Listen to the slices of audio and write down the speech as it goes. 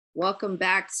Welcome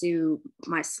back to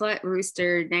my Slut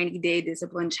Rooster 90-Day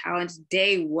Discipline Challenge,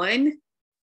 day one.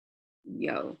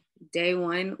 Yo, day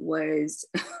one was,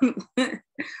 when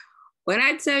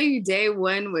I tell you day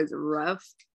one was rough,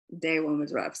 day one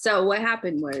was rough. So what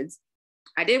happened was,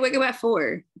 I did wake up at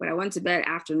 4, but I went to bed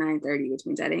after 9:30, which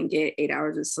means I didn't get 8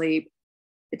 hours of sleep.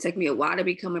 It took me a while to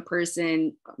become a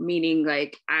person, meaning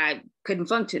like I couldn't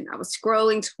function. I was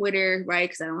scrolling Twitter, right?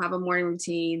 Because I don't have a morning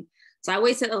routine. So I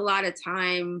wasted a lot of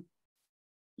time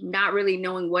not really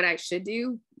knowing what I should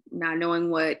do, not knowing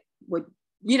what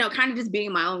kind of just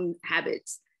being my own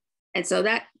habits. And so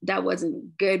that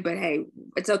wasn't good, but hey,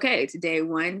 it's okay. It's day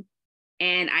one.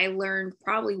 And I learned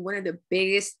probably one of the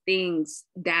biggest things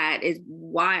that is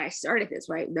why I started this,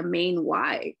 right? The main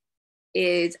why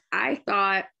is I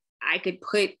thought I could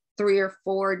put 3 or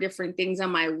 4 different things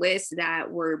on my list that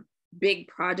were big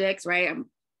projects, right?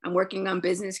 I'm working on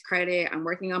business credit. I'm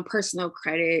working on personal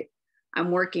credit. I'm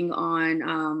working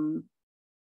on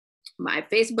my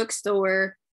Facebook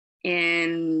store,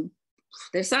 and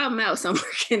there's something else I'm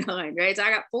working on, right? So I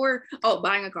got 4,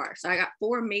 buying a car. So I got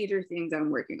 4 major things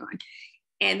I'm working on.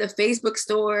 And the Facebook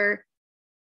store,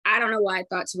 I don't know why I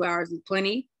thought 2 hours was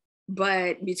plenty,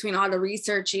 but between all the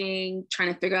researching,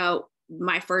 trying to figure out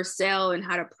my first sale and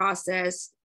how to process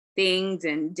things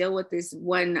and deal with this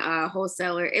one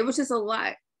wholesaler, it was just a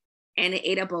lot. And it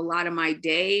ate up a lot of my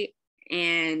day.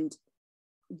 And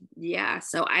yeah,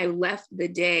 so I left the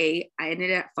day. I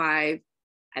ended at 5.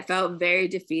 I felt very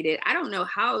defeated. I don't know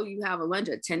how you have a lunch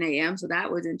at 10 a.m. So that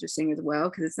was interesting as well,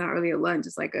 because it's not really a lunch,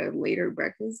 it's like a later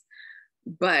breakfast.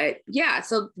 But yeah,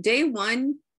 so day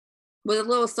one was a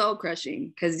little soul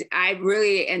crushing because I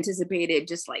really anticipated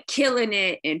just like killing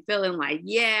it and feeling like,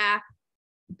 yeah,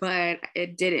 but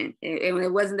it didn't.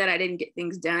 It wasn't that I didn't get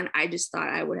things done. I just thought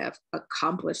I would have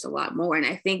accomplished a lot more. And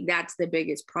I think that's the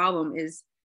biggest problem, is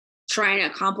trying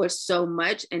to accomplish so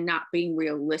much and not being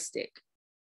realistic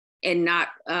and not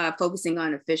focusing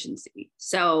on efficiency.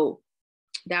 So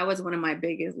that was one of my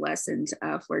biggest lessons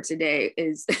for today,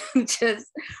 is just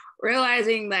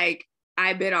realizing like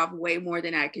I bit off way more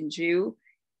than I can chew.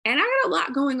 And I got a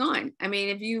lot going on. I mean,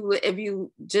 if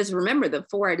you just remember the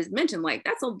 4 I just mentioned, like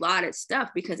that's a lot of stuff,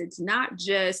 because it's not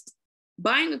just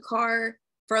buying a car.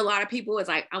 For a lot of people, it's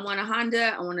like, I want a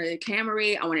Honda, I want a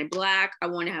Camry, I want it black, I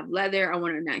want to have leather, I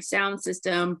want a nice sound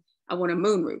system, I want a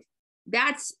moonroof.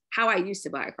 That's how I used to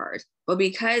buy cars. But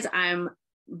because I'm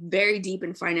very deep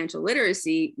in financial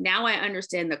literacy, now I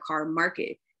understand the car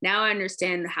market. Now I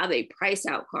understand how they price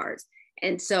out cars.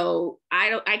 And so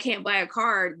I can't buy a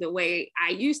car the way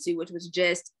I used to, which was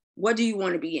just, what do you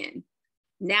want to be in?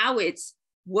 Now it's,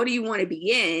 what do you want to be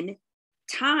in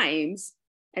times,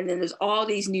 and then there's all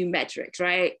these new metrics,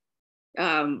 right?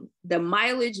 The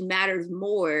mileage matters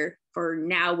more for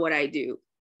now what I do.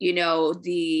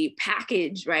 The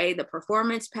package, right? The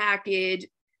performance package,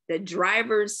 the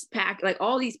driver's pack, like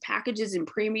all these packages and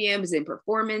premiums and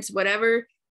performance, whatever,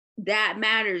 that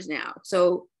matters now.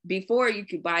 So before you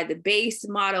could buy the base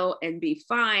model and be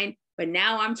fine, but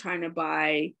now I'm trying to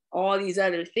buy all these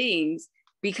other things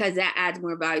because that adds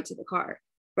more value to the car,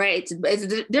 right? It's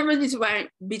the difference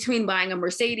between buying a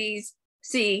Mercedes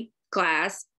C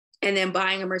class and then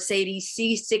buying a Mercedes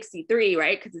C63,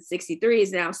 right? Because the 63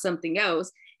 is now something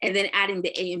else. And then adding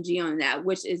the AMG on that,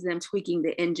 which is them tweaking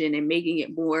the engine and making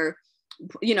it more,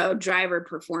 driver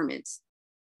performance.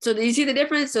 So do you see the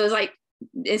difference? So it's like,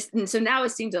 so now it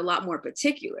seems a lot more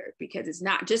particular, because it's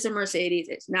not just a Mercedes,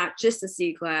 it's not just a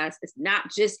C class, it's not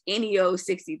just any old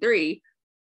 63,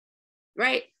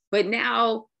 right? But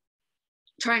now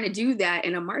trying to do that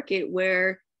in a market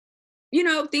where,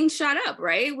 things shot up,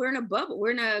 right? We're in a bubble.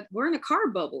 We're in a car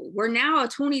bubble. We're now a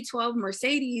 2012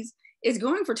 Mercedes is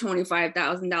going for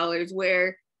 $25,000,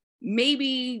 where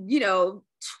maybe,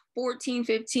 14,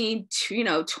 15,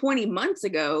 20 months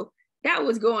ago, that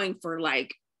was going for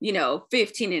like,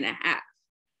 15 and a half.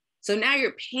 So now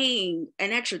you're paying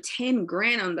an extra 10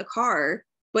 grand on the car,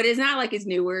 but it's not like it's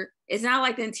newer. It's not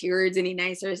like the interior is any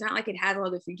nicer. It's not like it has all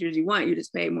the features you want. You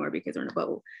just pay more because we're in a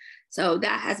bubble. So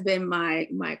that has been my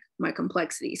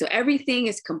complexity. So everything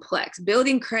is complex.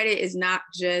 Building credit is not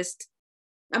just,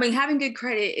 having good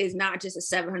credit is not just a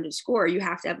 700 score. You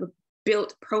have to have a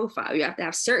built profile. You have to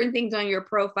have certain things on your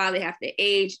profile. They have to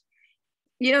age.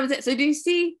 You know what I'm saying? So do you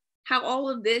see how all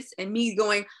of this and me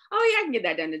going, oh yeah, I can get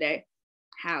that done today?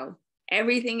 How?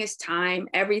 Everything is time.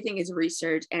 Everything is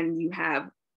research. And you have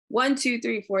 1, 2,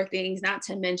 3, 4 things, not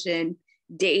to mention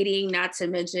dating, not to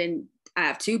mention I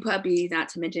have 2 puppies, not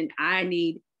to mention I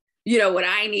need, what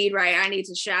I need, right? I need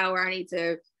to shower. I need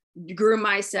to groom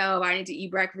myself. I need to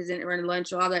eat breakfast and run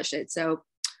lunch, all that shit. So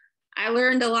I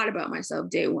learned a lot about myself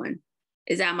day one.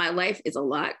 is that my life is a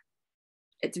lot.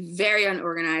 It's very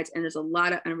unorganized and there's a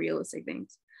lot of unrealistic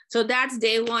things. So that's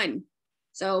day one.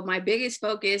 So my biggest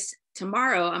focus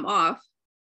tomorrow, I'm off.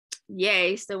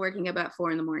 Yay, still working about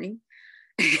 4 a.m.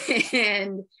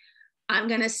 And I'm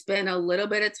going to spend a little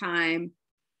bit of time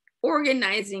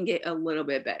organizing it a little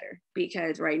bit better,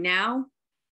 because right now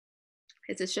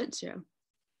it's a shit show.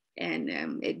 And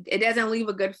it doesn't leave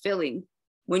a good feeling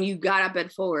when you got up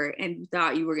at 4 and you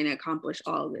thought you were going to accomplish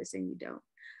all of this and you don't.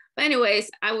 But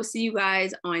anyways, I will see you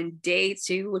guys on day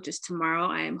 2, which is tomorrow.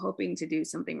 I am hoping to do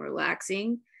something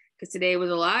relaxing because today was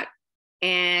a lot.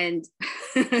 And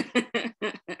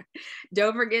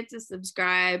don't forget to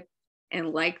subscribe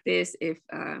and like this if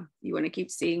you want to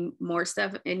keep seeing more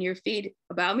stuff in your feed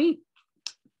about me.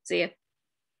 See ya.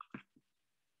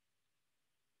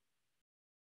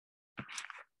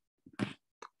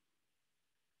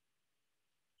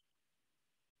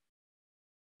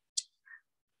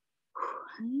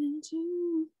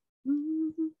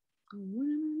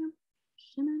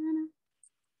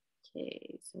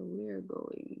 Okay, so we're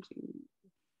going to